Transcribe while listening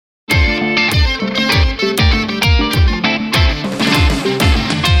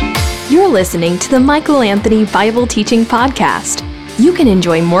listening to the Michael Anthony Bible Teaching Podcast. You can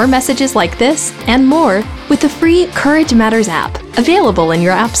enjoy more messages like this and more with the free Courage Matters app, available in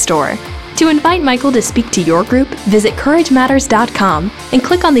your app store. To invite Michael to speak to your group, visit CourageMatters.com and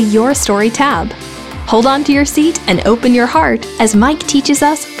click on the Your Story tab. Hold on to your seat and open your heart as Mike teaches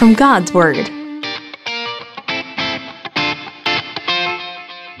us from God's Word.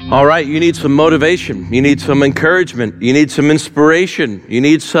 All right, you need some motivation, you need some encouragement, you need some inspiration, you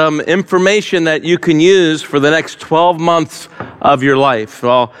need some information that you can use for the next 12 months of your life.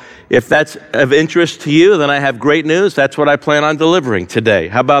 Well, if that's of interest to you, then I have great news. That's what I plan on delivering today.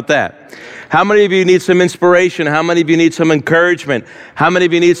 How about that? How many of you need some inspiration? How many of you need some encouragement? How many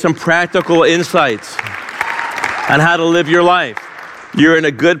of you need some practical insights on how to live your life? You're in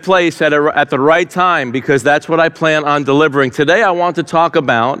a good place at the right time, because that's what I plan on delivering. Today, I want to talk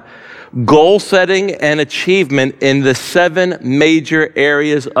about goal setting and achievement in the 7 major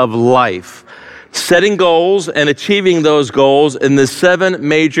areas of life. Setting goals and achieving those goals in the 7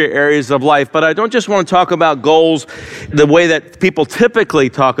 major areas of life. But I don't just want to talk about goals the way that people typically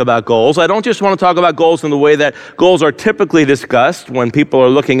talk about goals. I don't just want to talk about goals in the way that goals are typically discussed when people are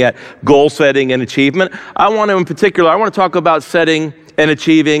looking at goal setting and achievement. I want to talk about setting and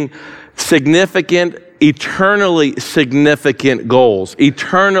achieving significant, eternally significant goals.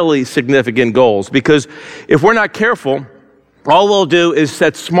 Eternally significant goals. Because if we're not careful, all we'll do is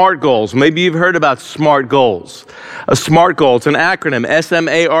set SMART goals. Maybe you've heard about SMART goals. A SMART goal, it's an acronym,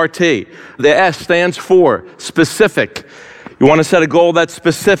 S-M-A-R-T. The S stands for specific. You want to set a goal that's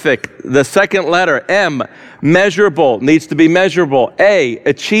specific. The second letter, M, measurable, needs to be measurable. A,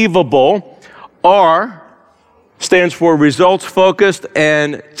 achievable. R stands for results focused,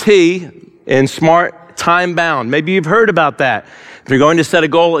 and T in SMART, time bound. Maybe you've heard about that. If you're going to set a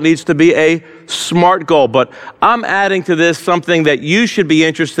goal, it needs to be a SMART goal. But I'm adding to this something that you should be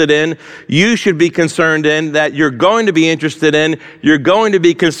interested in, you should be concerned in, that you're going to be interested in, you're going to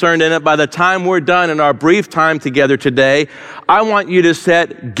be concerned in it by the time we're done in our brief time together today. I want you to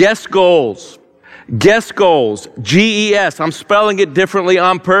set GES goals. GES goals, G-E-S. I'm spelling it differently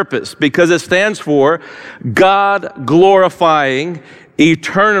on purpose because it stands for God glorifying,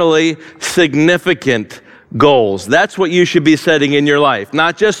 eternally significant goals. That's what you should be setting in your life.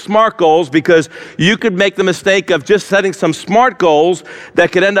 Not just SMART goals, because you could make the mistake of just setting some SMART goals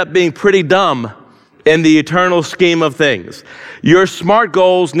that could end up being pretty dumb in the eternal scheme of things. Your SMART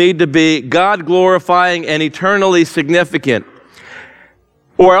goals need to be God glorifying and eternally significant.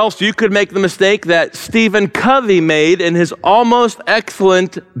 Or else you could make the mistake that Stephen Covey made in his almost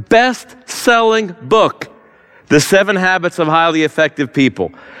excellent, best-selling book, The 7 Habits of Highly Effective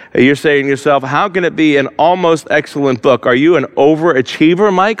People. You're saying to yourself, how can it be an almost excellent book? Are you an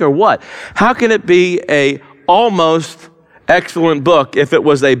overachiever, Mike, or what? How can it be an almost excellent book if it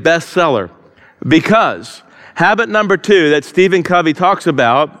was a bestseller? Because habit number 2 that Stephen Covey talks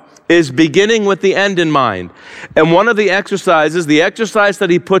about is beginning with the end in mind. And one of the exercises that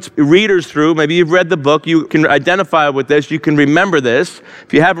he puts readers through, maybe you've read the book, you can identify with this, you can remember this.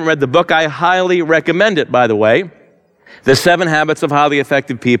 If you haven't read the book, I highly recommend it, by the way. The 7 Habits of Highly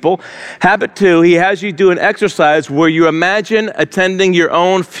Effective People. Habit 2, he has you do an exercise where you imagine attending your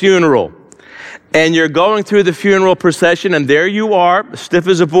own funeral. And you're going through the funeral procession, and there you are, stiff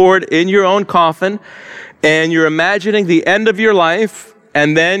as a board, in your own coffin, and you're imagining the end of your life.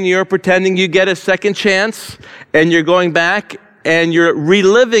 And then you're pretending you get a second chance, and you're going back and you're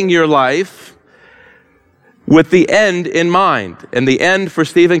reliving your life with the end in mind. And the end for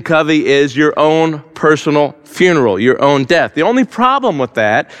Stephen Covey is your own personal funeral, your own death. The only problem with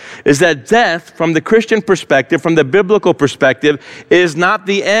that is that death, from the Christian perspective, from the biblical perspective, is not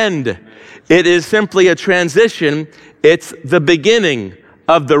the end. It is simply a transition. It's the beginning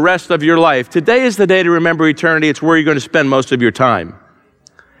of the rest of your life. Today is the day to remember eternity. It's where you're going to spend most of your time.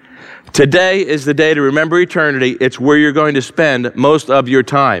 Today is the day to remember eternity. It's where you're going to spend most of your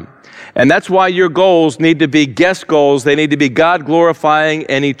time. And that's why your goals need to be GES goals. They need to be God-glorifying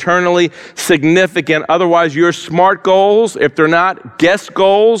and eternally significant. Otherwise, your SMART goals, if they're not GES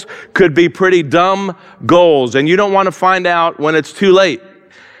goals, could be pretty dumb goals. And you don't want to find out when it's too late.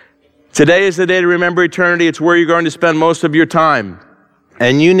 Today is the day to remember eternity. It's where you're going to spend most of your time.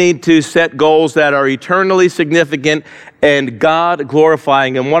 And you need to set goals that are eternally significant and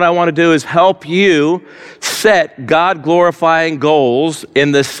God-glorifying. And what I want to do is help you set God-glorifying goals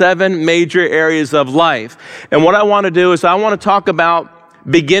in the 7 major areas of life. And what I want to do is I want to talk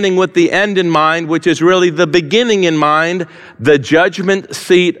about beginning with the end in mind, which is really the beginning in mind, the judgment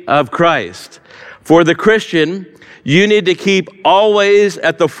seat of Christ. For the Christian, you need to keep always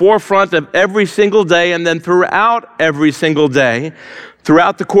at the forefront of every single day, and then throughout every single day,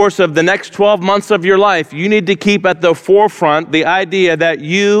 throughout the course of the next 12 months of your life, you need to keep at the forefront the idea that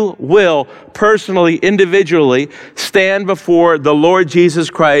you will personally, individually, stand before the Lord Jesus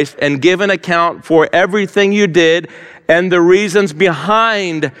Christ and give an account for everything you did and the reasons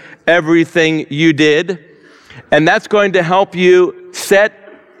behind everything you did. And that's going to help you set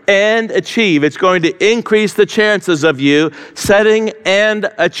and achieve. It's going to increase the chances of you setting and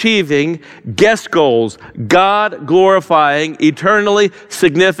achieving guess goals, God-glorifying, eternally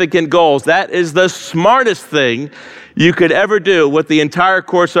significant goals. That is the smartest thing you could ever do with the entire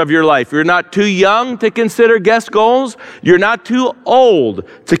course of your life. You're not too young to consider guess goals. You're not too old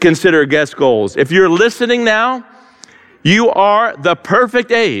to consider guess goals. If you're listening now, you are the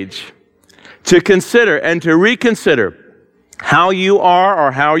perfect age to consider and to reconsider how you are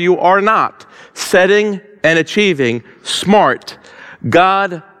or how you are not setting and achieving smart,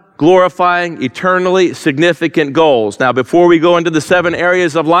 God-glorifying, eternally significant goals. Now, before we go into the 7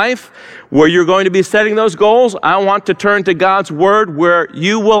 areas of life where you're going to be setting those goals, I want to turn to God's Word where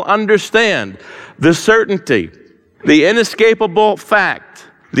you will understand the certainty, the inescapable fact,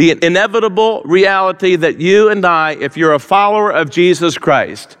 the inevitable reality that you and I, if you're a follower of Jesus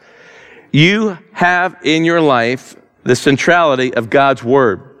Christ, you have in your life the centrality of God's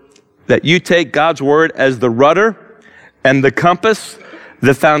Word, that you take God's Word as the rudder and the compass,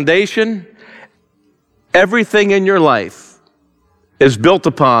 the foundation. Everything in your life is built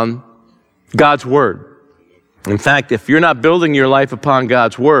upon God's Word. In fact, if you're not building your life upon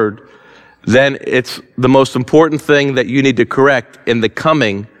God's Word, then it's the most important thing that you need to correct in the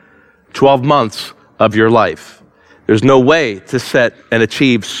coming 12 months of your life. There's no way to set and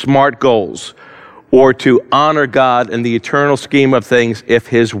achieve smart goals or to honor God in the eternal scheme of things if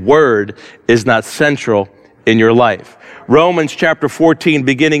His Word is not central in your life. Romans chapter 14,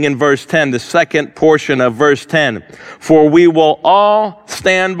 beginning in verse 10, the second portion of verse 10. For we will all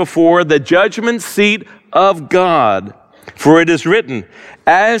stand before the judgment seat of God. For it is written,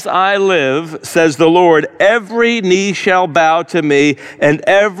 as I live, says the Lord, every knee shall bow to me, and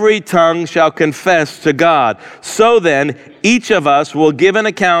every tongue shall confess to God. So then, each of us will give an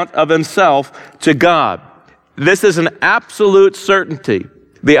account of himself to God. This is an absolute certainty.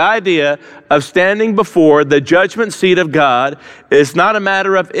 The idea of standing before the judgment seat of God is not a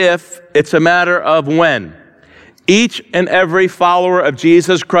matter of if, it's a matter of when. Each and every follower of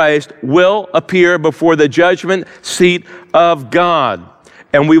Jesus Christ will appear before the judgment seat of God,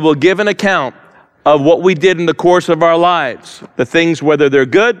 and we will give an account of what we did in the course of our lives. The things, whether they're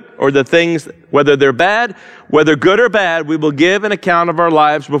good, or the things, whether they're bad, whether good or bad, we will give an account of our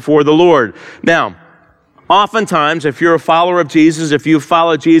lives before the Lord. Now, oftentimes, if you're a follower of Jesus, if you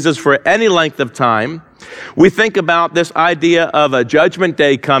follow Jesus for any length of time, we think about this idea of a judgment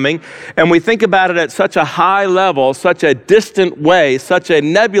day coming, and we think about it at such a high level, such a distant way, such a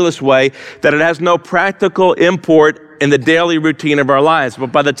nebulous way, that it has no practical import in the daily routine of our lives.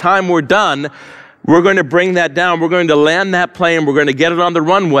 But by the time we're done, we're going to bring that down. We're going to land that plane. We're going to get it on the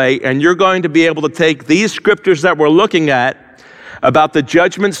runway, and you're going to be able to take these scriptures that we're looking at about the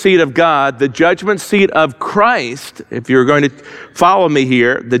judgment seat of God, the judgment seat of Christ. If you're going to follow me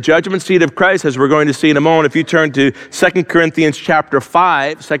here, the judgment seat of Christ, as we're going to see in a moment, if you turn to 2 Corinthians chapter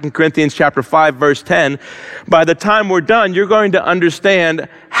 5, 2 Corinthians chapter 5, verse 10, by the time we're done, you're going to understand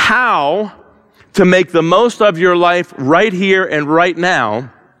how to make the most of your life right here and right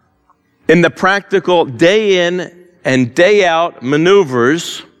now in the practical day in and day out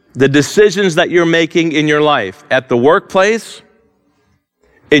maneuvers, the decisions that you're making in your life, at the workplace,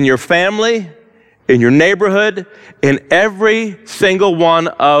 in your family, in your neighborhood, in every single one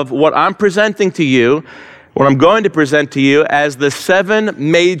of what I'm presenting to you, what I'm going to present to you as the 7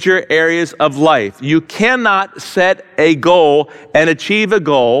 major areas of life. You cannot set a goal and achieve a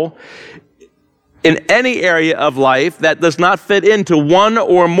goal in any area of life that does not fit into one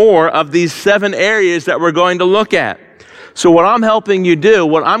or more of these 7 areas that we're going to look at. So what I'm helping you do,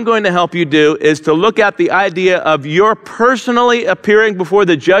 what I'm going to help you do, is to look at the idea of your personally appearing before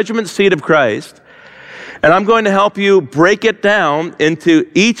the judgment seat of Christ, and I'm going to help you break it down into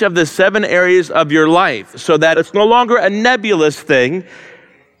each of the 7 areas of your life so that it's no longer a nebulous thing,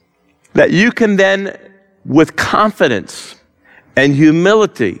 that you can then, with confidence and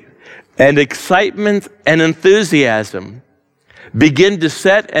humility and excitement and enthusiasm, begin to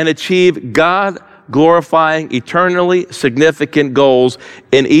set and achieve God-glorifying, eternally significant goals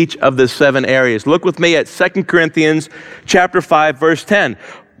in each of the 7 areas. Look with me at 2 Corinthians chapter 5, verse 10.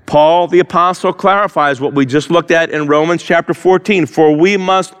 Paul the apostle clarifies what we just looked at in Romans chapter 14. For we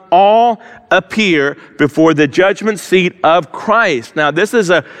must all appear before the judgment seat of Christ. Now, this is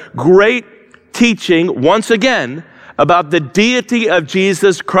a great teaching, once again, about the deity of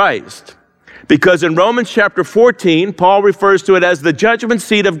Jesus Christ. Because in Romans chapter 14, Paul refers to it as the judgment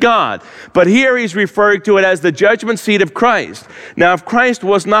seat of God. But here he's referring to it as the judgment seat of Christ. Now, if Christ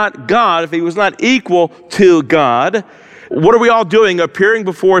was not God, if he was not equal to God, what are we all doing appearing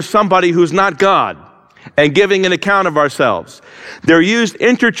before somebody who's not God and giving an account of ourselves? They're used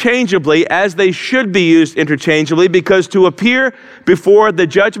interchangeably, as they should be used interchangeably, because to appear before the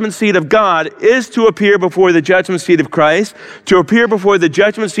judgment seat of God is to appear before the judgment seat of Christ. To appear before the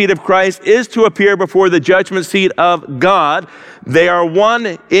judgment seat of Christ is to appear before the judgment seat of God. They are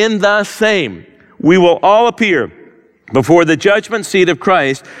one in the same. We will all appear before the judgment seat of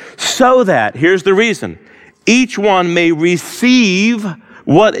Christ so that, here's the reason, each one may receive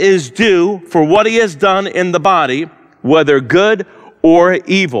what is due for what he has done in the body, whether good or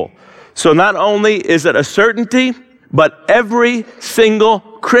evil. So not only is it a certainty, but every single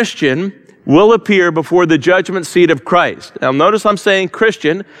Christian will appear before the judgment seat of Christ. Now notice I'm saying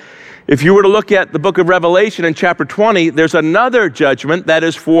Christian. If you were to look at the book of Revelation in chapter 20, there's another judgment that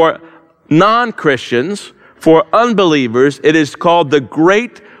is for non-Christians, for unbelievers. It is called the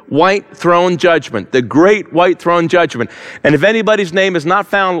Great White Throne Judgment, the Great White Throne Judgment. And if anybody's name is not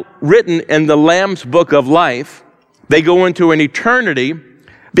found written in the Lamb's Book of Life, they go into an eternity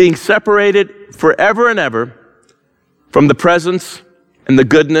being separated forever and ever from the presence and the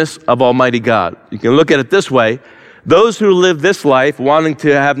goodness of Almighty God. You can look at it this way. Those who live this life wanting to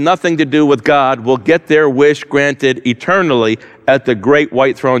have nothing to do with God will get their wish granted eternally at the Great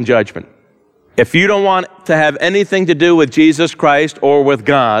White Throne Judgment. If you don't want to have anything to do with Jesus Christ or with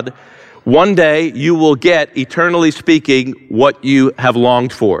God, one day you will get, eternally speaking, what you have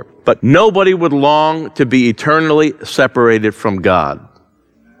longed for. But nobody would long to be eternally separated from God.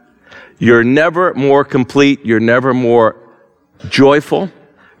 You're never more complete, you're never more joyful,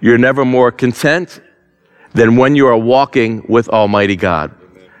 you're never more content than when you are walking with Almighty God.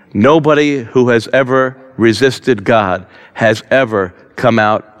 Nobody who has ever resisted God has ever come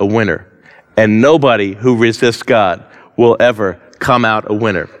out a winner. And nobody who resists God will ever come out a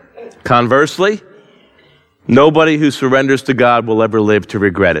winner. Conversely, nobody who surrenders to God will ever live to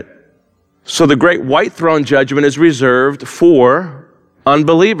regret it. So the Great White Throne Judgment is reserved for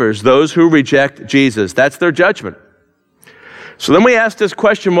unbelievers, those who reject Jesus. That's their judgment. So then we ask this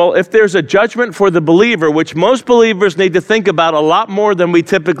question, well, if there's a judgment for the believer, which most believers need to think about a lot more than we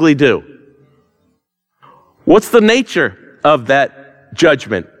typically do, what's the nature of that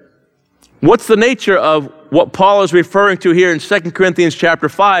judgment? What's the nature of what Paul is referring to here in 2 Corinthians chapter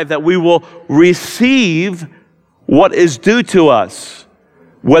 5, that we will receive what is due to us,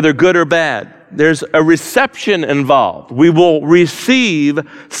 whether good or bad? There's a reception involved. We will receive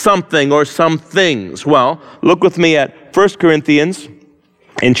something or some things. Well, look with me at 1 Corinthians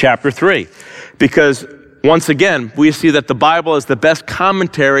in chapter 3, because once again, we see that the Bible is the best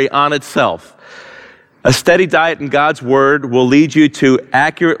commentary on itself. A steady diet in God's Word will lead you to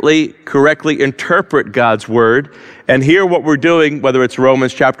accurately, correctly interpret God's Word. And here what we're doing, whether it's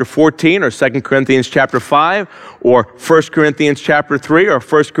Romans chapter 14 or 2 Corinthians chapter 5 or 1 Corinthians chapter 3 or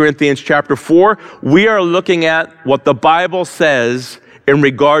 1 Corinthians chapter 4, we are looking at what the Bible says in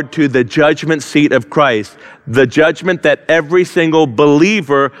regard to the judgment seat of Christ, the judgment that every single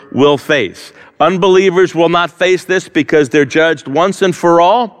believer will face. Unbelievers will not face this because they're judged once and for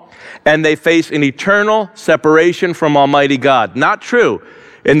all, and they face an eternal separation from Almighty God. Not true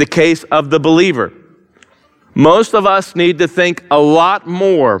in the case of the believer. Most of us need to think a lot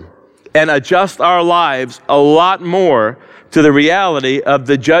more and adjust our lives a lot more to the reality of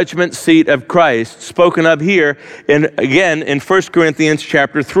the judgment seat of Christ, spoken of here in 1 Corinthians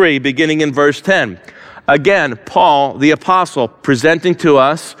chapter 3, beginning in verse 10. Again, Paul, the apostle, presenting to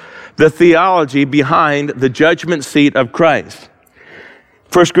us the theology behind the judgment seat of Christ.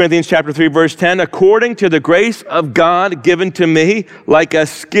 1 Corinthians chapter 3, verse 10, according to the grace of God given to me, like a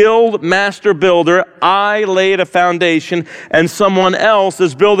skilled master builder, I laid a foundation, and someone else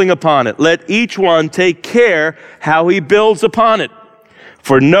is building upon it. Let each one take care how he builds upon it.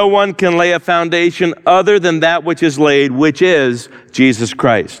 For no one can lay a foundation other than that which is laid, which is Jesus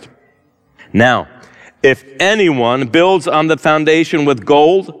Christ. Now, if anyone builds on the foundation with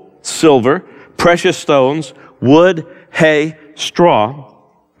gold, silver, precious stones, wood, hay, straw,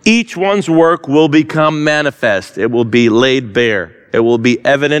 each one's work will become manifest. It will be laid bare. It will be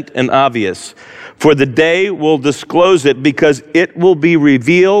evident and obvious. For the day will disclose it, because it will be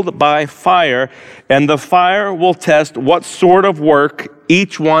revealed by fire, and the fire will test what sort of work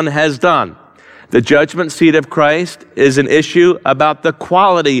each one has done. The judgment seat of Christ is an issue about the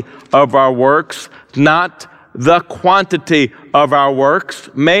quality of our works, not the quantity of our works.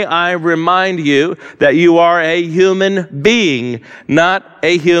 May I remind you that you are a human being, not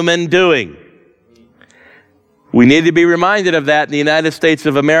a human doing. We need to be reminded of that in the United States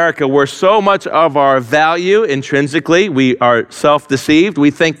of America, where so much of our value intrinsically, we are self-deceived.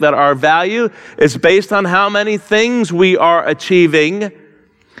 We think that our value is based on how many things we are achieving,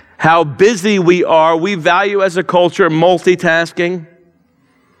 how busy we are. We value as a culture multitasking.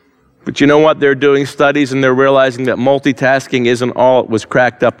 But you know what? They're doing studies and they're realizing that multitasking isn't all it was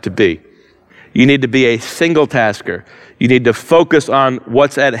cracked up to be. You need to be a single tasker. You need to focus on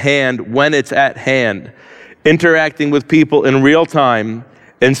what's at hand when it's at hand. Interacting with people in real time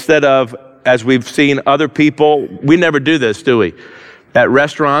instead of, as we've seen other people, we never do this, do we? At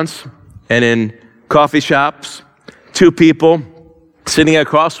restaurants and in coffee shops, two people sitting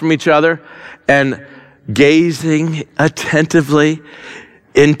across from each other and gazing attentively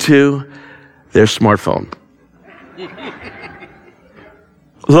into their smartphone.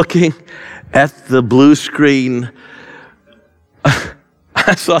 Looking at the blue screen.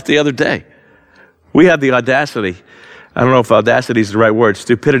 I saw it the other day. We had the audacity, I don't know if audacity is the right word,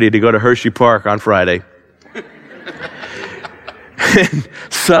 stupidity, to go to Hershey Park on Friday. In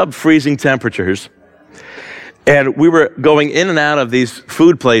sub-freezing temperatures. And we were going in and out of these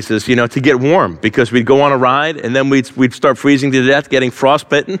food places, to get warm, because we'd go on a ride and then we'd start freezing to death, getting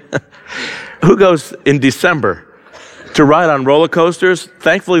frostbitten. Who goes in December to ride on roller coasters?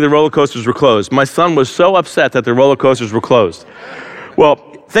 Thankfully, the roller coasters were closed. My son was so upset that the roller coasters were closed. Well,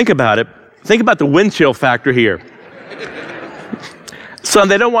 think about it. Think about the wind chill factor here. Son,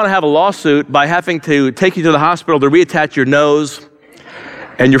 they don't want to have a lawsuit by having to take you to the hospital to reattach your nose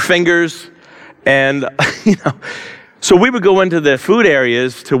and your fingers. And, so we would go into the food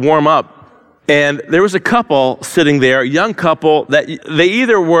areas to warm up. And there was a couple sitting there, a young couple, that they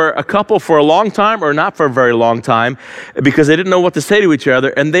either were a couple for a long time or not for a very long time, because they didn't know what to say to each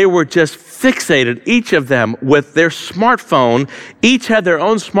other. And they were just fixated, each of them, with their smartphone. Each had their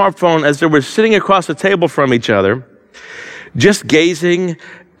own smartphone as they were sitting across the table from each other, just gazing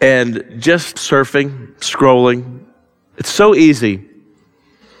and just surfing, scrolling. It's so easy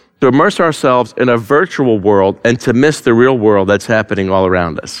to immerse ourselves in a virtual world and to miss the real world that's happening all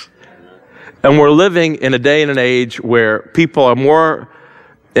around us. And we're living in a day and an age where people are more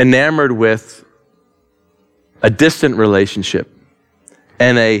enamored with a distant relationship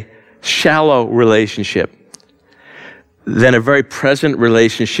and a shallow relationship than a very present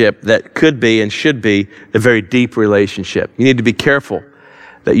relationship that could be and should be a very deep relationship. You need to be careful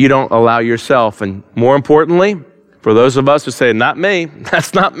that you don't allow yourself, and more importantly, for those of us who say, not me,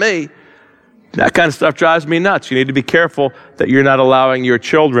 that's not me, that kind of stuff drives me nuts. You need to be careful that you're not allowing your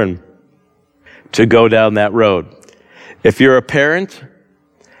children to go down that road. If you're a parent,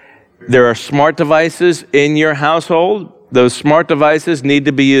 there are smart devices in your household. Those smart devices need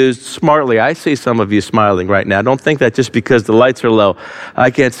to be used smartly. I see some of you smiling right now. Don't think that just because the lights are low,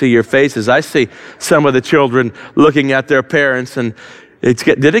 I can't see your faces. I see some of the children looking at their parents, and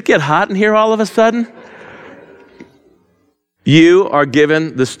did it get hot in here all of a sudden? You are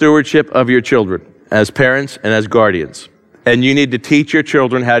given the stewardship of your children as parents and as guardians. And you need to teach your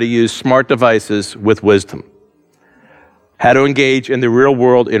children how to use smart devices with wisdom, how to engage in the real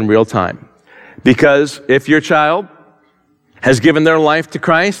world in real time. Because if your child has given their life to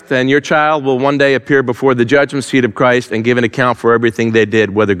Christ, then your child will one day appear before the judgment seat of Christ and give an account for everything they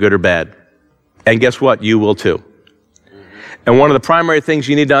did, whether good or bad. And guess what? You will too. And one of the primary things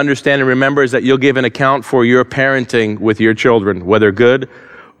you need to understand and remember is that you'll give an account for your parenting with your children, whether good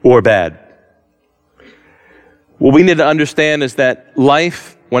or bad. What we need to understand is that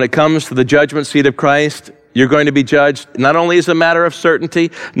life, when it comes to the judgment seat of Christ, you're going to be judged. Not only is it a matter of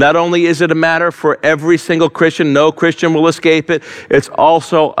certainty, not only is it a matter for every single Christian, no Christian will escape it, it's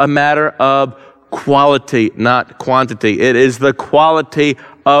also a matter of quality, not quantity. It is the quality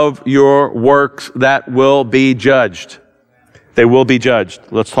of your works that will be judged. They will be judged.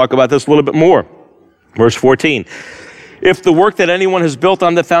 Let's talk about this a little bit more. Verse 14. If the work that anyone has built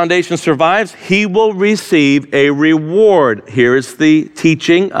on the foundation survives, he will receive a reward. Here is the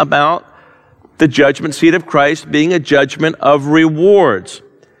teaching about the judgment seat of Christ being a judgment of rewards.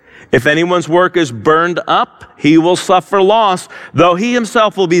 If anyone's work is burned up, he will suffer loss, though he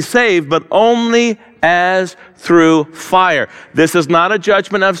himself will be saved, but only as through fire. This is not a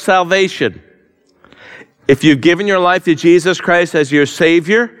judgment of salvation. If you've given your life to Jesus Christ as your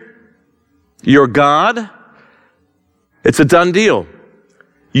Savior, your God, it's a done deal.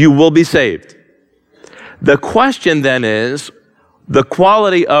 You will be saved. The question then is, the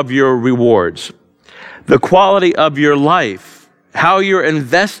quality of your rewards, the quality of your life, how you're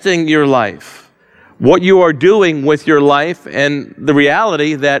investing your life, what you are doing with your life, and the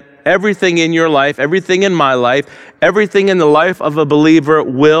reality that everything in your life, everything in my life, everything in the life of a believer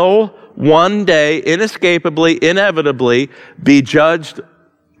will one day, inescapably, inevitably, be judged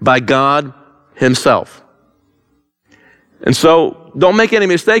by God Himself. And so, don't make any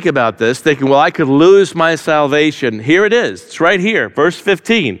mistake about this, thinking, well, I could lose my salvation. Here it is. It's right here, verse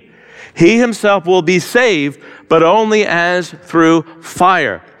 15. He Himself will be saved, but only as through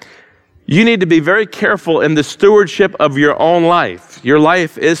fire. You need to be very careful in the stewardship of your own life. Your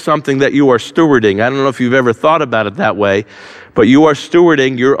life is something that you are stewarding. I don't know if you've ever thought about it that way, but you are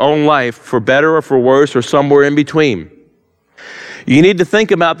stewarding your own life for better or for worse or somewhere in between. You need to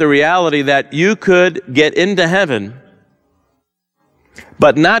think about the reality that you could get into heaven,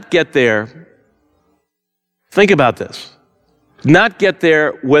 but not get there. Think about this. Not get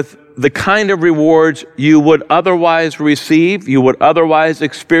there with the kind of rewards you would otherwise receive, you would otherwise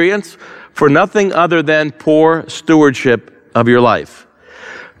experience, for nothing other than poor stewardship of your life.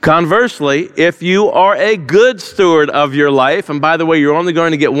 Conversely, if you are a good steward of your life, and by the way, you're only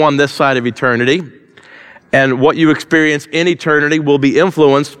going to get one this side of eternity, and what you experience in eternity will be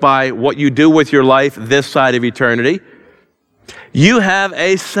influenced by what you do with your life this side of eternity, you have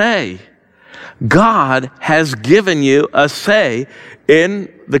a say. God has given you a say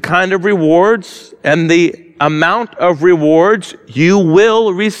in the kind of rewards and the amount of rewards you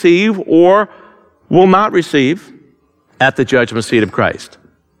will receive or will not receive at the judgment seat of Christ.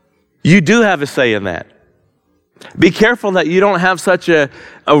 You do have a say in that. Be careful that you don't have such a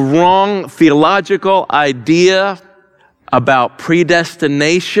wrong theological idea about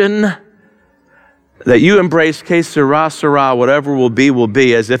predestination that you embrace que sera, sera, whatever will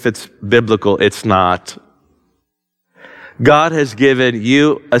be, as if it's biblical. It's not. God has given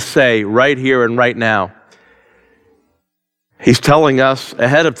you a say right here and right now. He's telling us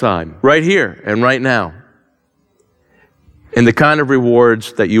ahead of time, right here and right now, in the kind of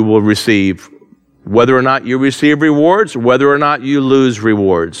rewards that you will receive, whether or not you receive rewards, whether or not you lose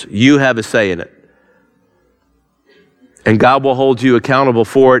rewards. You have a say in it. And God will hold you accountable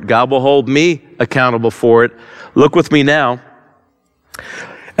for it. God will hold me accountable for it. Look with me now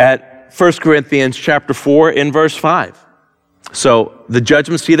at 1 Corinthians chapter 4 in verse 5. So the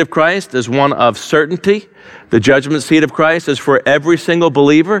judgment seat of Christ is one of certainty. The judgment seat of Christ is for every single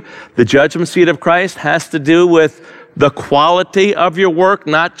believer. The judgment seat of Christ has to do with the quality of your work,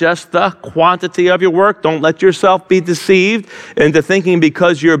 not just the quantity of your work. Don't let yourself be deceived into thinking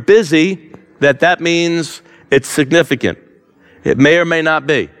because you're busy that means it's significant. It may or may not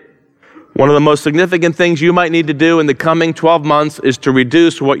be. One of the most significant things you might need to do in the coming 12 months is to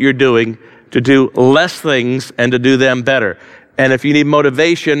reduce what you're doing, to do less things and to do them better. And if you need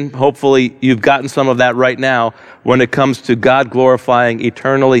motivation, hopefully you've gotten some of that right now when it comes to God-glorifying,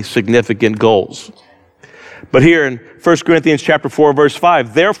 eternally significant goals. But here in 1 Corinthians chapter 4, verse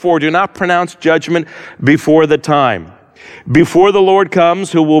 5, therefore do not pronounce judgment before the time, before the Lord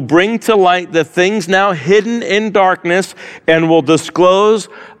comes, who will bring to light the things now hidden in darkness and will disclose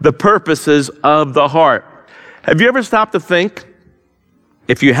the purposes of the heart. Have you ever stopped to think?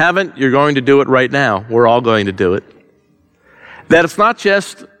 If you haven't, you're going to do it right now. We're all going to do it. That it's not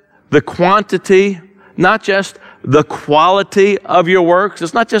just the quantity, not just the quality of your works.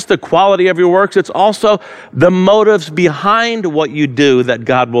 It's not just the quality of your works. It's also the motives behind what you do that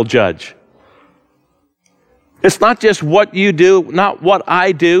God will judge. It's not just what you do, not what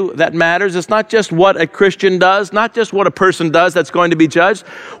I do that matters. It's not just what a Christian does, not just what a person does that's going to be judged.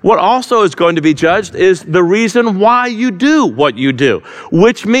 What also is going to be judged is the reason why you do what you do,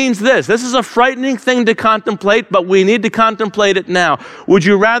 which means this. This is a frightening thing to contemplate, but we need to contemplate it now. Would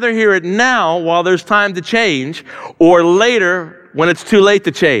you rather hear it now while there's time to change, or later when it's too late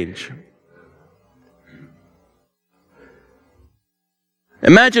to change?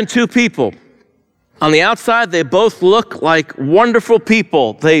 Imagine two people. On the outside, they both look like wonderful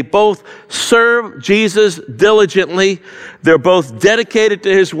people. They both serve Jesus diligently. They're both dedicated to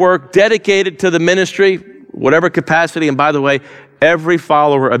His work, dedicated to the ministry, whatever capacity. And by the way, every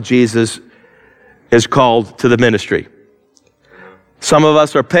follower of Jesus is called to the ministry. Some of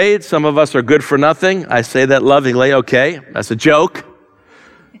us are paid. Some of us are good for nothing. I say that lovingly. Okay, that's a joke.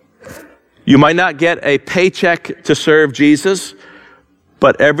 You might not get a paycheck to serve Jesus,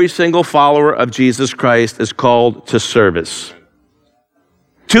 but every single follower of Jesus Christ is called to service.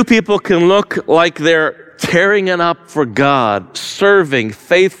 Two people can look like they're tearing it up for God, serving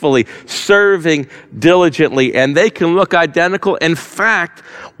faithfully, serving diligently, and they can look identical. In fact,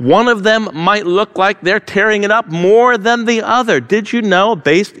 one of them might look like they're tearing it up more than the other. Did you know,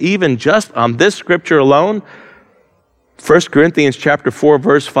 based even just on this scripture alone, 1 Corinthians chapter 4,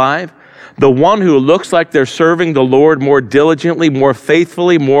 verse 5, the one who looks like they're serving the Lord more diligently, more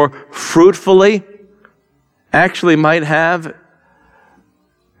faithfully, more fruitfully, actually might have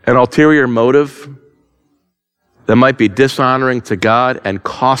an ulterior motive that might be dishonoring to God and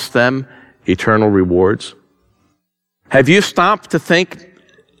cost them eternal rewards. Have you stopped to think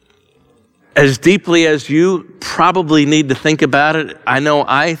as deeply as you probably need to think about it? I know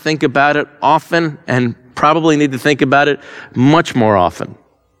I think about it often and probably need to think about it much more often.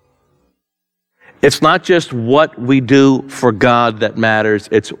 It's not just what we do for God that matters,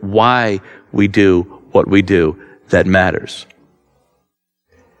 it's why we do what we do that matters.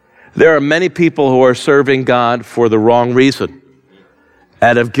 There are many people who are serving God for the wrong reason,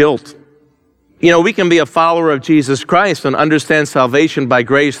 out of guilt. You know, we can be a follower of Jesus Christ and understand salvation by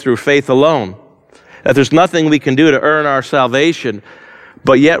grace through faith alone, that there's nothing we can do to earn our salvation,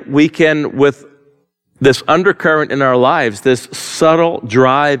 but yet we can, with this undercurrent in our lives, this subtle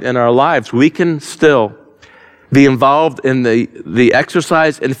drive in our lives, we can still be involved in the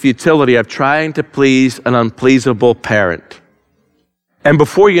exercise and futility of trying to please an unpleasable parent. And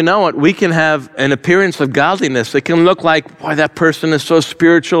before you know it, we can have an appearance of godliness. It can look like, boy, that person is so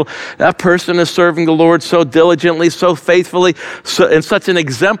spiritual. That person is serving the Lord so diligently, so faithfully, so in such an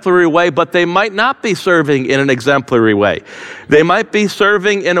exemplary way, but they might not be serving in an exemplary way. They might be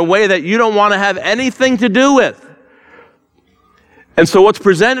serving in a way that you don't want to have anything to do with. And so what's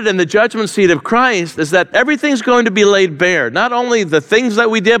presented in the judgment seat of Christ is that everything's going to be laid bare. Not only the things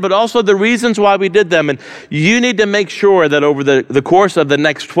that we did, but also the reasons why we did them. And you need to make sure that over the course of the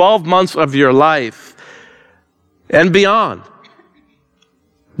next 12 months of your life and beyond,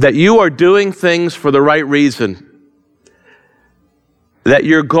 that you are doing things for the right reason. That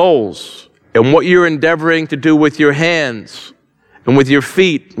your goals and what you're endeavoring to do with your hands and with your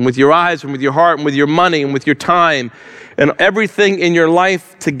feet and with your eyes and with your heart and with your money and with your time and everything in your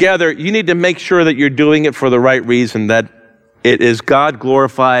life together, you need to make sure that you're doing it for the right reason, that it is God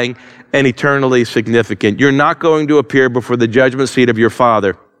glorifying and eternally significant. You're not going to appear before the judgment seat of your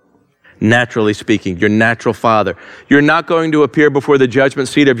Father, naturally speaking, your natural father. You're not going to appear before the judgment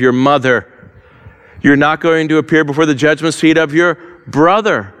seat of your mother. You're not going to appear before the judgment seat of your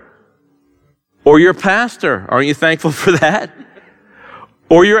brother or your pastor. Aren't you thankful for that?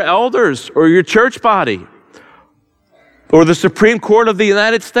 Or your elders or your church body, or the Supreme Court of the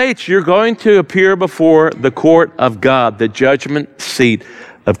United States. You're going to appear before the court of God, the judgment seat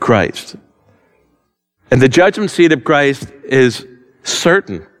of Christ. And the judgment seat of Christ is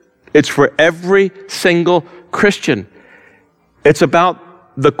certain. It's for every single Christian. It's about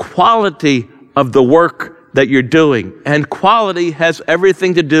the quality of the work that you're doing. And quality has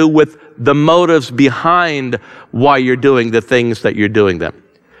everything to do with the motives behind why you're doing the things that you're doing them.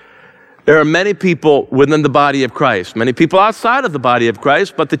 There are many people within the body of Christ, many people outside of the body of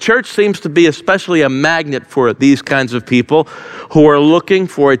Christ, but the church seems to be especially a magnet for these kinds of people who are looking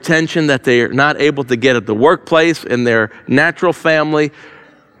for attention that they are not able to get at the workplace, in their natural family,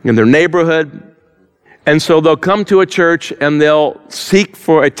 in their neighborhood. And so they'll come to a church and they'll seek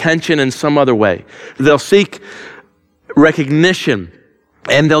for attention in some other way. They'll seek recognition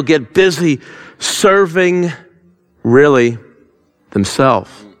and they'll get busy serving really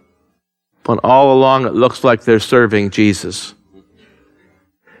themselves. But all along, it looks like they're serving Jesus.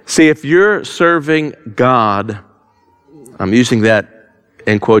 See, if you're serving God, I'm using that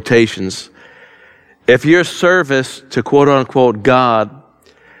in quotations, if your service to quote unquote God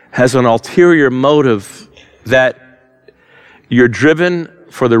has an ulterior motive that you're driven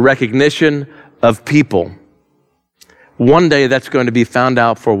for the recognition of people, one day that's going to be found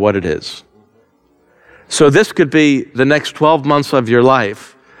out for what it is. So this could be the next 12 months of your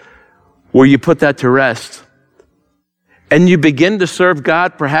life where you put that to rest and you begin to serve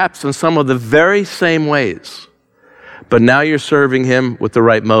God perhaps in some of the very same ways, but now you're serving Him with the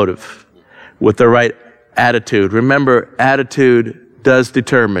right motive, with the right attitude. Remember, attitude does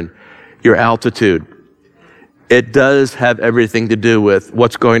determine your altitude. It does have everything to do with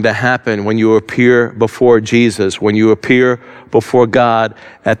what's going to happen when you appear before Jesus, when you appear before God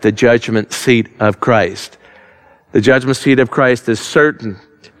at the judgment seat of Christ. The judgment seat of Christ is certain.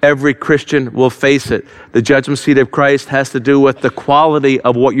 Every Christian will face it. The judgment seat of Christ has to do with the quality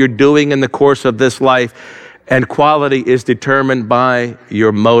of what you're doing in the course of this life. And quality is determined by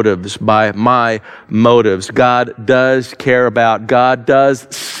your motives, by my motives. God does care about, God does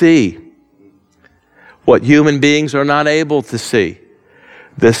see what human beings are not able to see.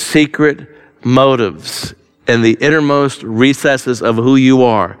 The secret motives and the innermost recesses of who you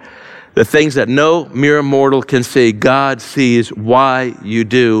are. The things that no mere mortal can see. God sees why you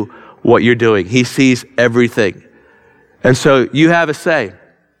do what you're doing. He sees everything. And so you have a say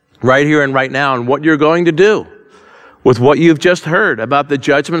right here and right now on what you're going to do with what you've just heard about the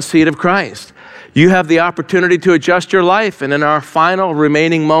judgment seat of Christ. You have the opportunity to adjust your life. And in our final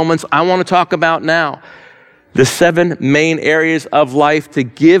remaining moments, I want to talk about now the 7 main areas of life to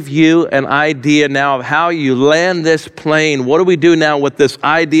give you an idea now of how you land this plane. What do we do now with this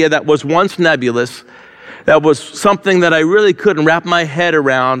idea that was once nebulous, that was something that I really couldn't wrap my head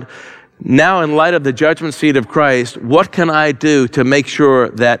around? Now, in light of the judgment seat of Christ, what can I do to make sure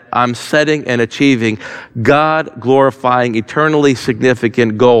that I'm setting and achieving God-glorifying, eternally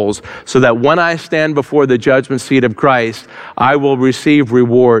significant goals so that when I stand before the judgment seat of Christ, I will receive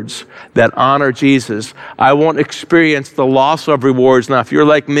rewards that honor Jesus. I won't experience the loss of rewards. Now, if you're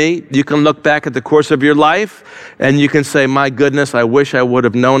like me, you can look back at the course of your life and you can say, my goodness, I wish I would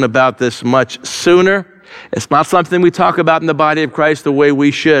have known about this much sooner. It's not something we talk about in the body of Christ the way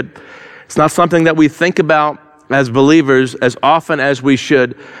we should. It's not something that we think about as believers as often as we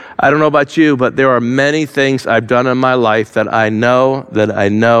should. I don't know about you, but there are many things I've done in my life that I know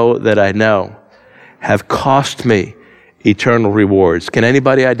have cost me eternal rewards. Can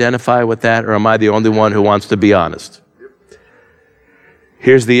anybody identify with that, or am I the only one who wants to be honest?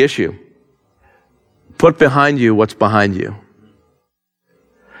 Here's the issue. Put behind you what's behind you.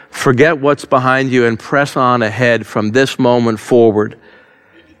 Forget what's behind you and press on ahead from this moment forward.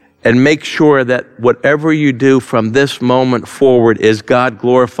 And make sure that whatever you do from this moment forward is God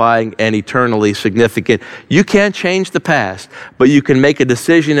glorifying and eternally significant. You can't change the past, but you can make a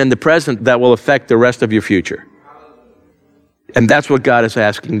decision in the present that will affect the rest of your future. And that's what God is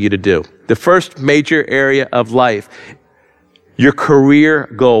asking you to do. The first major area of life, your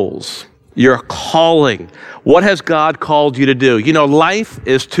career goals, your calling. What has God called you to do? You know, life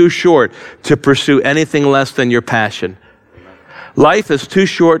is too short to pursue anything less than your passion. Life is too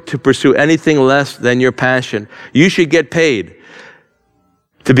short to pursue anything less than your passion. You should get paid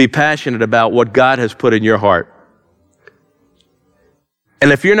to be passionate about what God has put in your heart.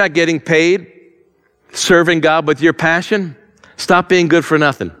 And if you're not getting paid serving God with your passion, stop being good for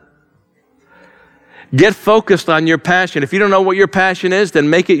nothing. Get focused on your passion. If you don't know what your passion is, then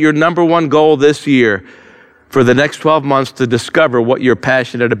make it your number one goal this year for the next 12 months to discover what you're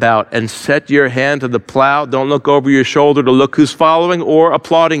passionate about and set your hand to the plow. Don't look over your shoulder to look who's following or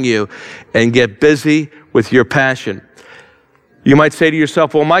applauding you, and get busy with your passion. You might say to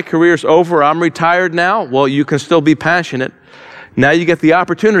yourself, well, my career's over. I'm retired now. Well, you can still be passionate. Now you get the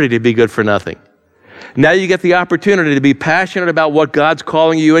opportunity to be good for nothing. Now you get the opportunity to be passionate about what God's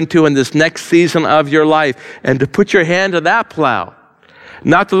calling you into in this next season of your life and to put your hand to that plow.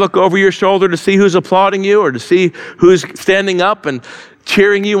 Not to look over your shoulder to see who's applauding you or to see who's standing up and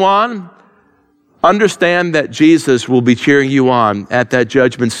cheering you on. Understand that Jesus will be cheering you on at that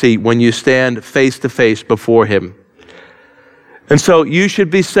judgment seat when you stand face to face before him. And so you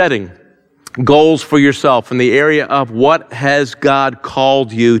should be setting goals for yourself in the area of what has God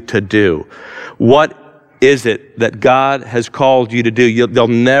called you to do. What is it that God has called you to do? There'll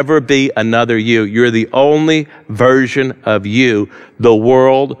never be another you. You're the only version of you the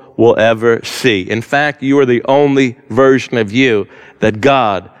world will ever see. In fact, you are the only version of you that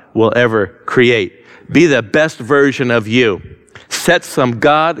God will ever create. Be the best version of you. Set some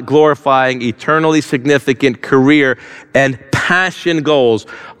God-glorifying, eternally significant career and passion goals.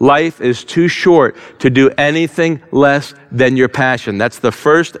 Life is too short to do anything less than your passion. That's the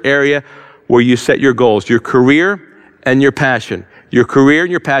first area where you set your goals, your career and your passion. Your career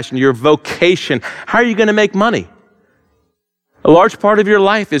and your passion, your vocation. How are you going to make money? A large part of your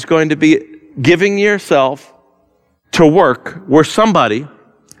life is going to be giving yourself to work where somebody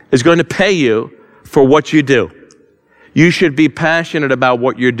is going to pay you for what you do. You should be passionate about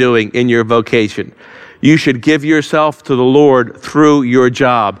what you're doing in your vocation. You should give yourself to the Lord through your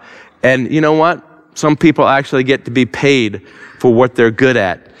job. And you know what? Some people actually get to be paid for what they're good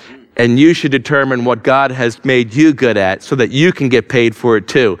at. And you should determine what God has made you good at so that you can get paid for it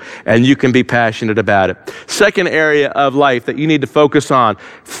too, and you can be passionate about it. Second area of life that you need to focus on,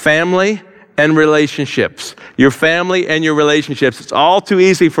 family and relationships. Your family and your relationships. It's all too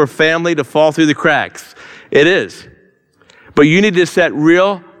easy for family to fall through the cracks. It is. But you need to set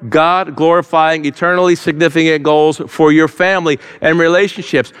real God-glorifying, eternally significant goals for your family and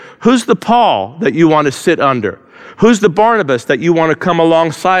relationships. Who's the Paul that you want to sit under? Who's the Barnabas that you want to come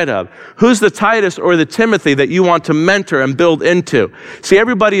alongside of? Who's the Titus or the Timothy that you want to mentor and build into? See,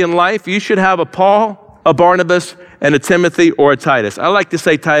 everybody in life, you should have a Paul, a Barnabas, and a Timothy or a Titus. I like to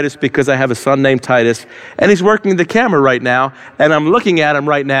say Titus because I have a son named Titus, and he's working the camera right now, and I'm looking at him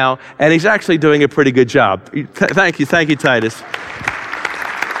right now, and he's actually doing a pretty good job. Thank you, Titus.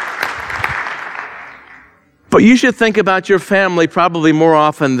 But you should think about your family probably more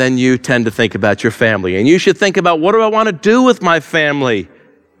often than you tend to think about your family. And you should think about, what do I want to do with my family?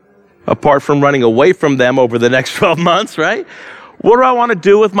 Apart from running away from them over the next 12 months, right? What do I want to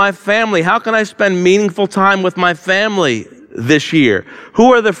do with my family? How can I spend meaningful time with my family this year?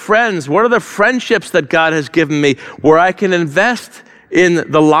 Who are the friends? What are the friendships that God has given me where I can invest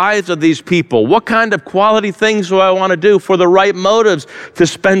in the lives of these people? What kind of quality things do I want to do for the right motives to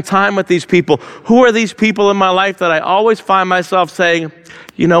spend time with these people? Who are these people in my life that I always find myself saying,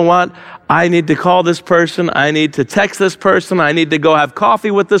 you know what? I need to call this person. I need to text this person. I need to go have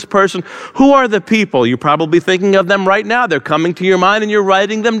coffee with this person. Who are the people? You're probably thinking of them right now. They're coming to your mind and you're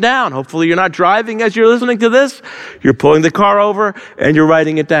writing them down. Hopefully you're not driving as you're listening to this. You're pulling the car over and you're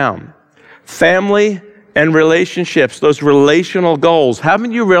writing it down. Family and relationships, those relational goals.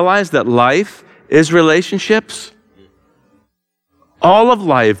 Haven't you realized that life is relationships? All of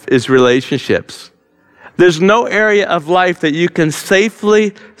life is relationships. There's no area of life that you can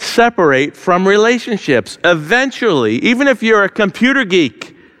safely separate from relationships. Eventually, even if you're a computer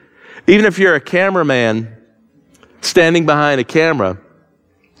geek, even if you're a cameraman standing behind a camera,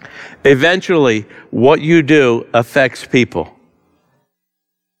 eventually what you do affects people.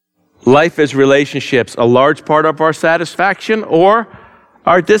 Life is relationships. A large part of our satisfaction or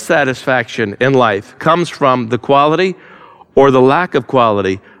our dissatisfaction in life comes from the quality or the lack of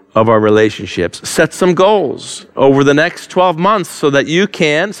quality of our relationships. Set some goals over the next 12 months so that you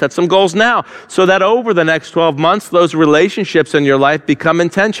can set some goals now so that over the next 12 months, those relationships in your life become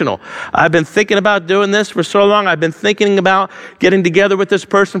intentional. I've been thinking about doing this for so long. I've been thinking about getting together with this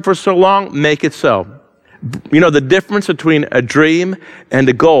person for so long. Make it so. You know, the difference between a dream and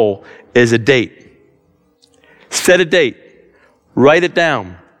a goal is a date. Set a date. Write it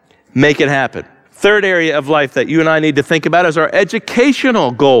down. Make it happen. Third area of life that you and I need to think about is our educational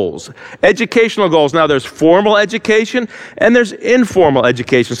goals. Educational goals. Now, there's formal education and there's informal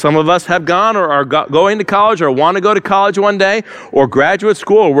education. Some of us have gone or are going to college or want to go to college one day or graduate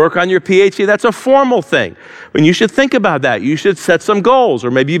school or work on your PhD. That's a formal thing. And you should think about that. You should set some goals,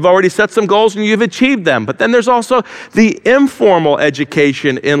 or maybe you've already set some goals and you've achieved them. But then there's also the informal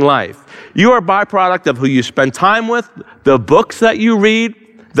education in life. You are a byproduct of who you spend time with, the books that you read,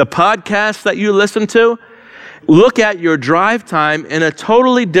 the podcasts that you listen to. Look at your drive time in a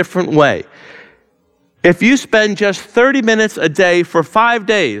totally different way. If you spend just 30 minutes a day for 5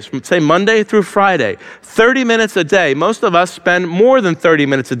 days, say Monday through Friday, 30 minutes a day, most of us spend more than 30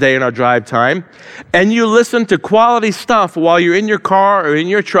 minutes a day in our drive time, and you listen to quality stuff while you're in your car or in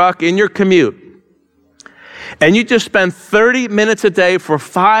your truck, in your commute, and you just spend 30 minutes a day for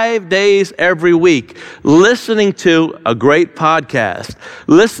 5 days every week listening to a great podcast,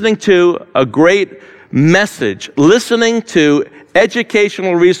 listening to a great message, listening to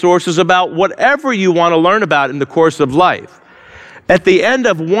educational resources about whatever you want to learn about in the course of life. At the end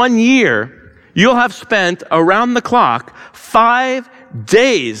of 1 year, you'll have spent around the clock 5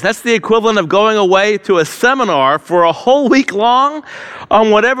 days. That's the equivalent of going away to a seminar for a whole week long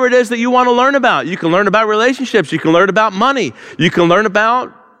on whatever it is that you want to learn about. You can learn about relationships. You can learn about money. You can learn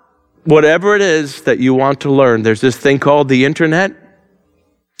about whatever it is that you want to learn. There's this thing called the internet.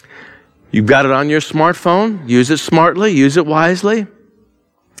 You've got it on your smartphone. Use it smartly. Use it wisely. You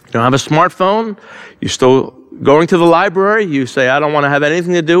don't have a smartphone. You're still going to the library. You say, I don't want to have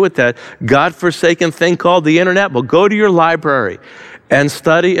anything to do with that godforsaken thing called the internet. Well, go to your library and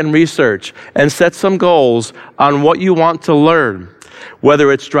study and research and set some goals on what you want to learn,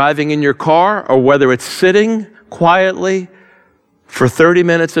 whether it's driving in your car or whether it's sitting quietly for 30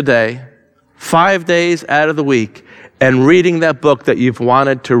 minutes a day, 5 days out of the week, and reading that book that you've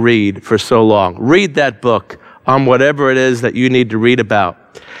wanted to read for so long. Read that book on whatever it is that you need to read about.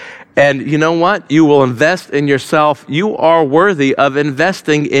 And you know what? You will invest in yourself. You are worthy of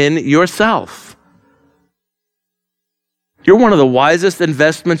investing in yourself. You're one of the wisest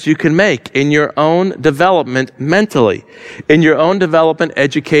investments you can make in your own development mentally, in your own development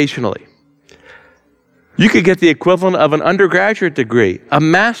educationally. You could get the equivalent of an undergraduate degree, a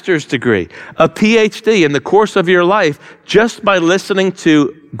master's degree, a PhD in the course of your life just by listening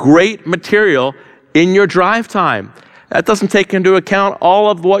to great material in your drive time. That doesn't take into account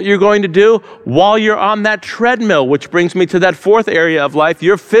all of what you're going to do while you're on that treadmill, which brings me to that fourth area of life,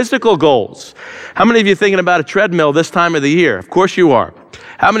 your physical goals. How many of you are thinking about a treadmill this time of the year? Of course you are.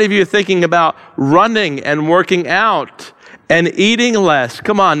 How many of you are thinking about running and working out and eating less?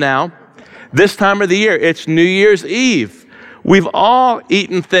 Come on now. This time of the year, it's New Year's Eve. We've all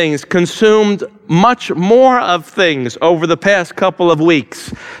eaten things, consumed much more of things over the past couple of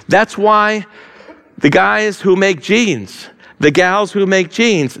weeks. That's why the guys who make jeans, the gals who make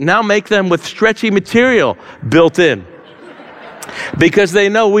jeans, now make them with stretchy material built in. Because they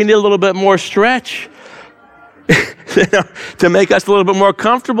know we need a little bit more stretch to make us a little bit more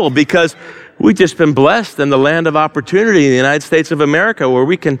comfortable, because we've just been blessed in the land of opportunity in the United States of America, where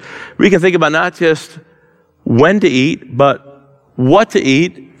we can think about not just when to eat, but what to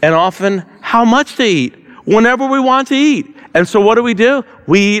eat, and often how much to eat, whenever we want to eat. And so what do?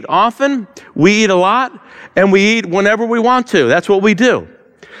 We eat often, we eat a lot, and we eat whenever we want to. That's what we do.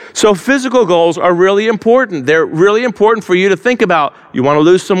 So physical goals are really important. They're really important for you to think about. You want to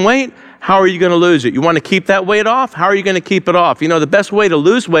lose some weight? How are you going to lose it? You want to keep that weight off? How are you going to keep it off? You know, the best way to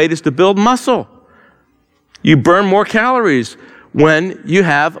lose weight is to build muscle. You burn more calories when you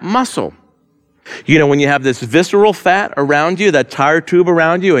have muscle. You know, when you have this visceral fat around you, that tire tube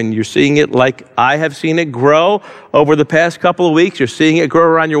around you, and you're seeing it like I have seen it grow over the past couple of weeks, you're seeing it grow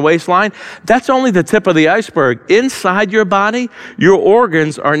around your waistline, that's only the tip of the iceberg. Inside your body, your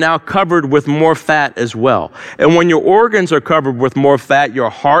organs are now covered with more fat as well. And when your organs are covered with more fat, your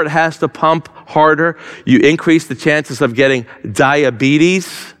heart has to pump harder. You increase the chances of getting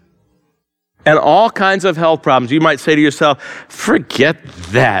diabetes and all kinds of health problems. You might say to yourself, forget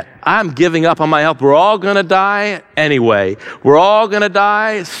that. I'm giving up on my health. We're all going to die anyway. We're all going to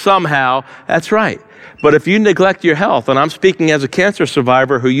die somehow. That's right. But if you neglect your health, and I'm speaking as a cancer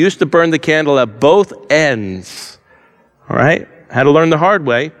survivor who used to burn the candle at both ends, all right? Had to learn the hard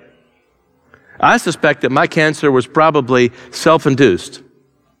way. I suspect that my cancer was probably self-induced.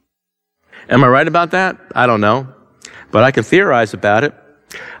 Am I right about that? I don't know. But I can theorize about it.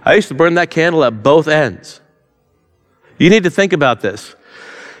 I used to burn that candle at both ends. You need to think about this.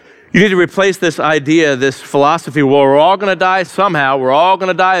 You need to replace this idea, this philosophy, well, we're all going to die somehow, we're all going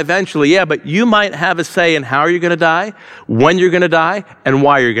to die eventually. Yeah, but you might have a say in how you're going to die, when you're going to die, and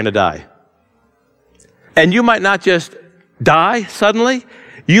why you're going to die. And you might not just die suddenly.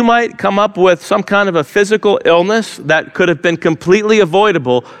 You might come up with some kind of a physical illness that could have been completely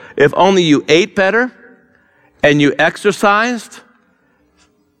avoidable if only you ate better and you exercised.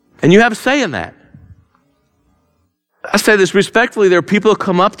 And you have a say in that. I say this respectfully. There are people who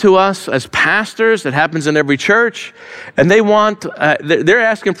come up to us as pastors. It happens in every church. And they're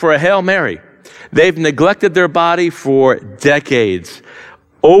asking for a Hail Mary. They've neglected their body for decades.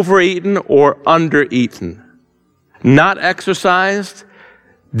 Overeaten or undereaten. Not exercised.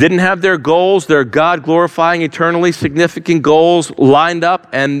 Didn't have their goals, their God-glorifying, eternally significant goals lined up.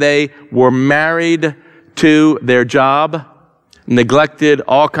 And they were married to their job. Neglected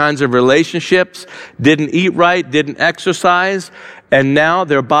all kinds of relationships, didn't eat right, didn't exercise, and now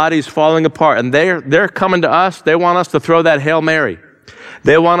their body's falling apart. And they're coming to us. They want us to throw that Hail Mary.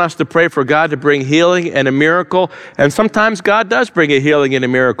 They want us to pray for God to bring healing and a miracle. And sometimes God does bring a healing and a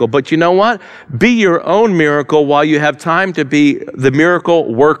miracle. But you know what? Be your own miracle while you have time to be the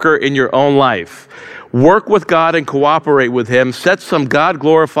miracle worker in your own life. Work with God and cooperate with Him. Set some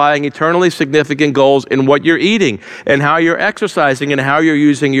God-glorifying, eternally significant goals in what you're eating and how you're exercising and how you're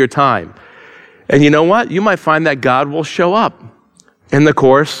using your time. And you know what? You might find that God will show up in the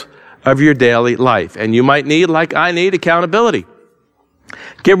course of your daily life. And you might need, like I need, accountability.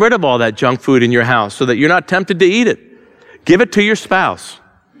 Get rid of all that junk food in your house so that you're not tempted to eat it. Give it to your spouse.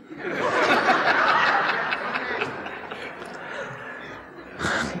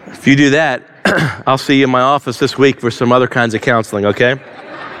 If you do that, I'll see you in my office this week for some other kinds of counseling, okay?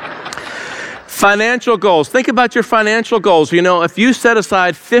 Financial goals. Think about your financial goals. You know, if you set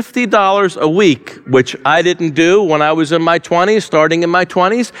aside $50 a week, which I didn't do when I was in my 20s, starting in my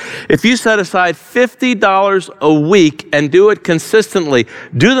 20s, if you set aside $50 a week and do it consistently,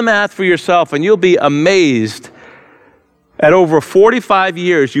 do the math for yourself and you'll be amazed. At over 45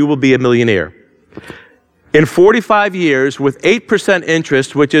 years, you will be a millionaire. In 45 years, with 8%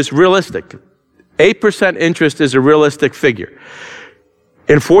 interest, which is realistic. 8% interest is a realistic figure.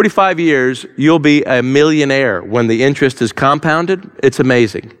 In 45 years, you'll be a millionaire when the interest is compounded. It's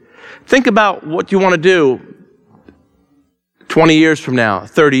amazing. Think about what you want to do 20 years from now,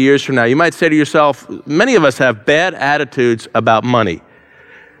 30 years from now. You might say to yourself, many of us have bad attitudes about money.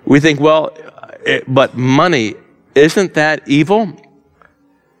 We think, well, but money, isn't that evil?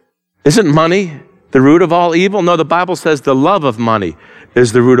 Isn't money The root of all evil? No, the Bible says the love of money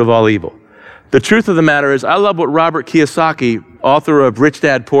is the root of all evil. The truth of the matter is, I love what Robert Kiyosaki, author of Rich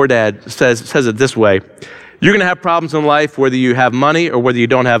Dad, Poor Dad, says it this way. You're going to have problems in life whether you have money or whether you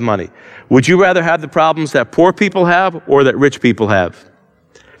don't have money. Would you rather have the problems that poor people have or that rich people have?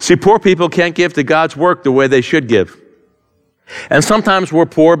 See, poor people can't give to God's work the way they should give. And sometimes we're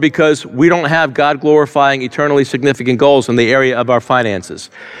poor because we don't have God-glorifying, eternally significant goals in the area of our finances.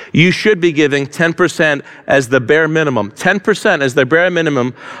 You should be giving 10% as the bare minimum. 10% as the bare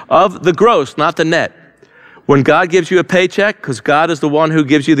minimum of the gross, not the net. When God gives you a paycheck, because God is the one who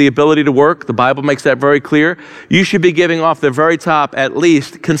gives you the ability to work, the Bible makes that very clear, you should be giving off the very top, at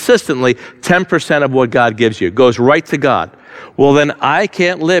least consistently, 10% of what God gives you. It goes right to God. Well, then I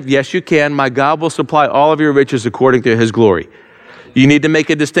can't live. Yes, you can. My God will supply all of your riches according to his glory. You need to make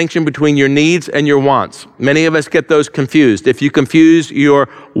a distinction between your needs and your wants. Many of us get those confused. If you confuse your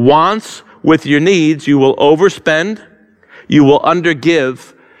wants with your needs, you will overspend, you will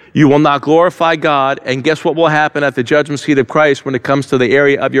undergive, you will not glorify God, and guess what will happen at the judgment seat of Christ when it comes to the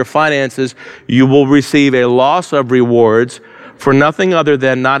area of your finances? You will receive a loss of rewards for nothing other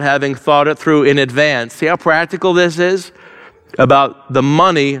than not having thought it through in advance. See how practical this is? About the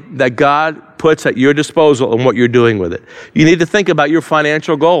money that God puts at your disposal and what you're doing with it. You need to think about your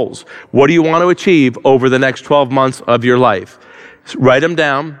financial goals. What do you want to achieve over the next 12 months of your life? Write them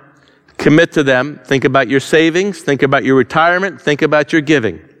down, commit to them, think about your savings, think about your retirement, think about your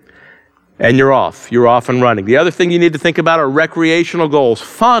giving. And you're off and running. The other thing you need to think about are recreational goals.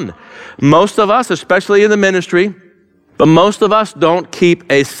 Fun. Most of us, especially in the ministry, but most of us don't keep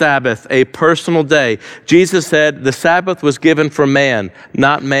a Sabbath, a personal day. Jesus said the Sabbath was given for man,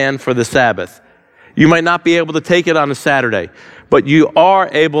 not man for the Sabbath. You might not be able to take it on a Saturday, but you are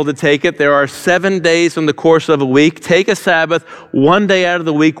able to take it. There are 7 days in the course of a week. Take a Sabbath, 1 day out of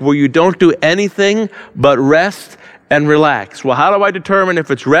the week where you don't do anything but rest and relax. Well, how do I determine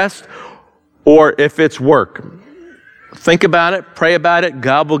if it's rest or if it's work? Think about it, pray about it.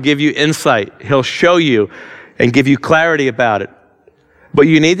 God will give you insight. He'll show you and give you clarity about it. But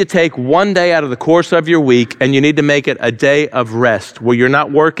you need to take 1 day out of the course of your week and you need to make it a day of rest where you're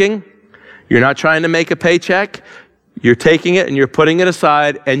not working, you're not trying to make a paycheck, you're taking it and you're putting it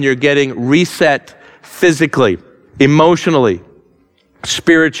aside and you're getting reset physically, emotionally,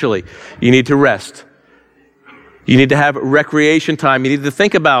 spiritually. You need to rest. You need to have recreation time. You need to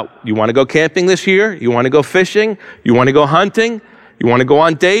think about, you want to go camping this year? You want to go fishing? You want to go hunting? You want to go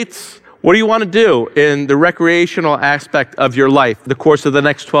on dates? What do you want to do in the recreational aspect of your life, the course of the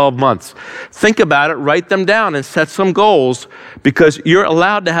next 12 months? Think about it, write them down, and set some goals because you're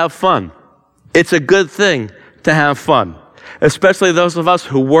allowed to have fun. It's a good thing to have fun, especially those of us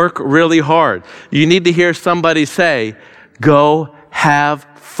who work really hard. You need to hear somebody say, go have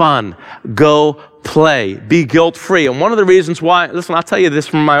fun, go play, be guilt-free. And one of the reasons why, listen, I'll tell you this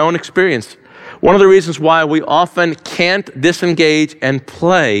from my own experience. One of the reasons why we often can't disengage and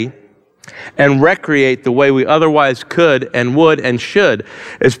play and recreate the way we otherwise could and would and should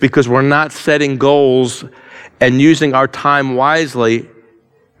is because we're not setting goals and using our time wisely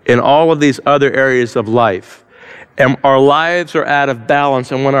in all of these other areas of life. And our lives are out of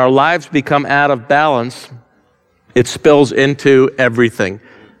balance. And when our lives become out of balance, it spills into everything.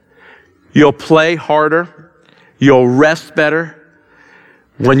 You'll play harder, you'll rest better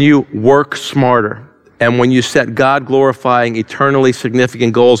when you work smarter and when you set God-glorifying, eternally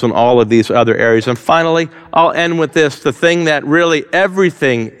significant goals in all of these other areas. And finally, I'll end with this, the thing that really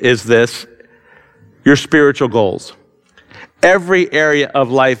everything is this, your spiritual goals. Every area of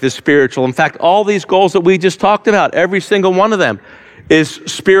life is spiritual. In fact, all these goals that we just talked about, every single one of them is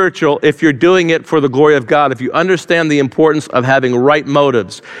spiritual if you're doing it for the glory of God, if you understand the importance of having right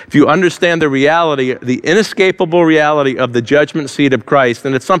motives, if you understand the reality, the inescapable reality of the judgment seat of Christ,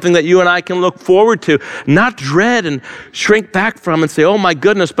 and it's something that you and I can look forward to, not dread and shrink back from and say, oh my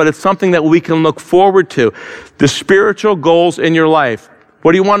goodness, but it's something that we can look forward to. The spiritual goals in your life.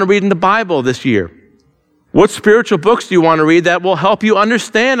 What do you want to read in the Bible this year? What spiritual books do you want to read that will help you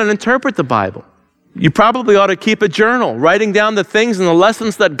understand and interpret the Bible? You probably ought to keep a journal, writing down the things and the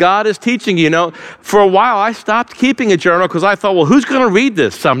lessons that God is teaching you. You know, for a while I stopped keeping a journal because I thought, well, who's going to read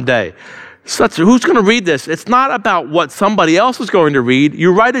this someday? Who's going to read this? It's not about what somebody else is going to read.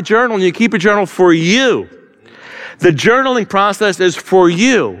 You write a journal and you keep a journal for you. The journaling process is for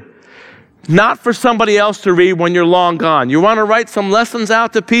you, not for somebody else to read when you're long gone. You want to write some lessons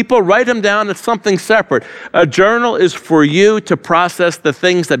out to people? Write them down. It's something separate. A journal is for you to process the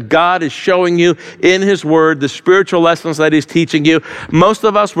things that God is showing you in His Word, the spiritual lessons that He's teaching you. Most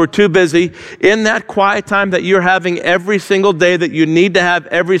of us were too busy in that quiet time that you're having every single day, that you need to have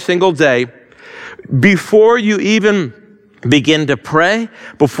every single day. Before you even begin to pray,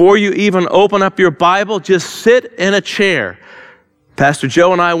 before you even open up your Bible, just sit in a chair. Pastor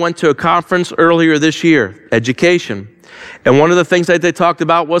Joe and I went to a conference earlier this year, education. And one of the things that they talked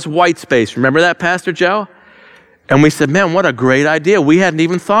about was white space. Remember that, Pastor Joe? And we said, man, what a great idea. We hadn't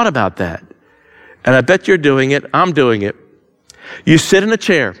even thought about that. And I bet you're doing it. I'm doing it. You sit in a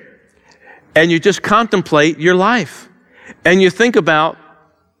chair and you just contemplate your life. And you think about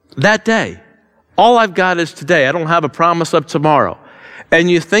that day. All I've got is today. I don't have a promise of tomorrow. And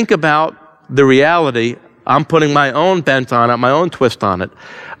you think about the reality, I'm putting my own bent on it, my own twist on it,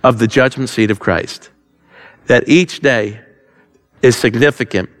 of the judgment seat of Christ. That each day is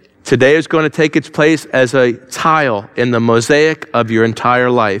significant. Today is going to take its place as a tile in the mosaic of your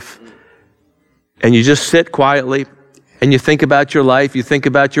entire life. And you just sit quietly and you think about your life, you think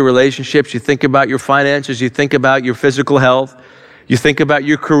about your relationships, you think about your finances, you think about your physical health, you think about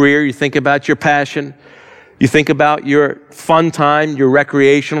your career, you think about your passion, you think about your fun time, your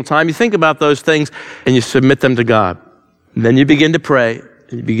recreational time, you think about those things and you submit them to God. And then you begin to pray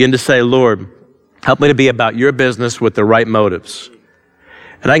and you begin to say, Lord, help me to be about your business with the right motives.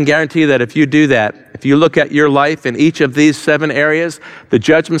 And I can guarantee that if you do that, if you look at your life in each of these 7 areas, the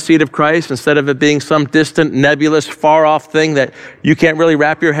judgment seat of Christ, instead of it being some distant, nebulous, far-off thing that you can't really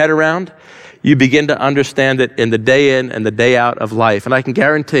wrap your head around, you begin to understand it in the day in and the day out of life. And I can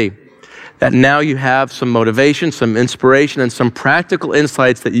guarantee that now you have some motivation, some inspiration, and some practical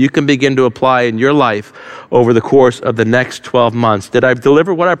insights that you can begin to apply in your life over the course of the next 12 months. Did I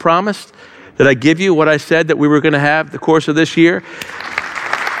deliver what I promised? Did I give you what I said that we were going to have the course of this year?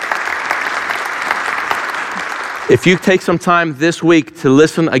 If you take some time this week to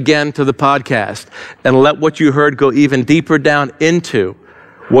listen again to the podcast and let what you heard go even deeper down into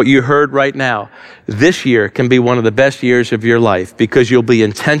what you heard right now, this year can be one of the best years of your life because you'll be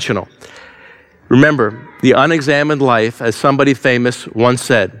intentional. Remember, the unexamined life, as somebody famous once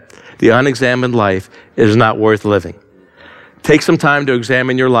said, the unexamined life is not worth living. Take some time to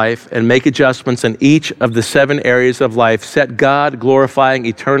examine your life and make adjustments in each of the 7 areas of life. Set God glorifying,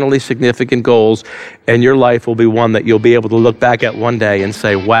 eternally significant goals, and your life will be one that you'll be able to look back at one day and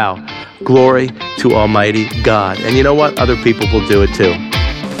say, wow, glory to Almighty God. And you know what? Other people will do it too.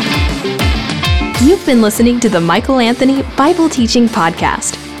 You've been listening to the Michael Anthony Bible Teaching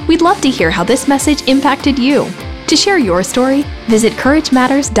Podcast. We'd love to hear how this message impacted you. To share your story, visit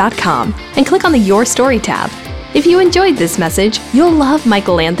CourageMatters.com and click on the Your Story tab. If you enjoyed this message, you'll love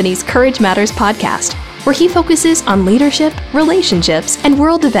Michael Anthony's Courage Matters podcast, where he focuses on leadership, relationships, and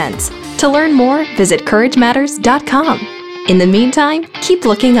world events. To learn more, visit CourageMatters.com. In the meantime, keep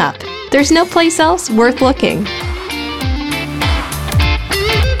looking up. There's no place else worth looking.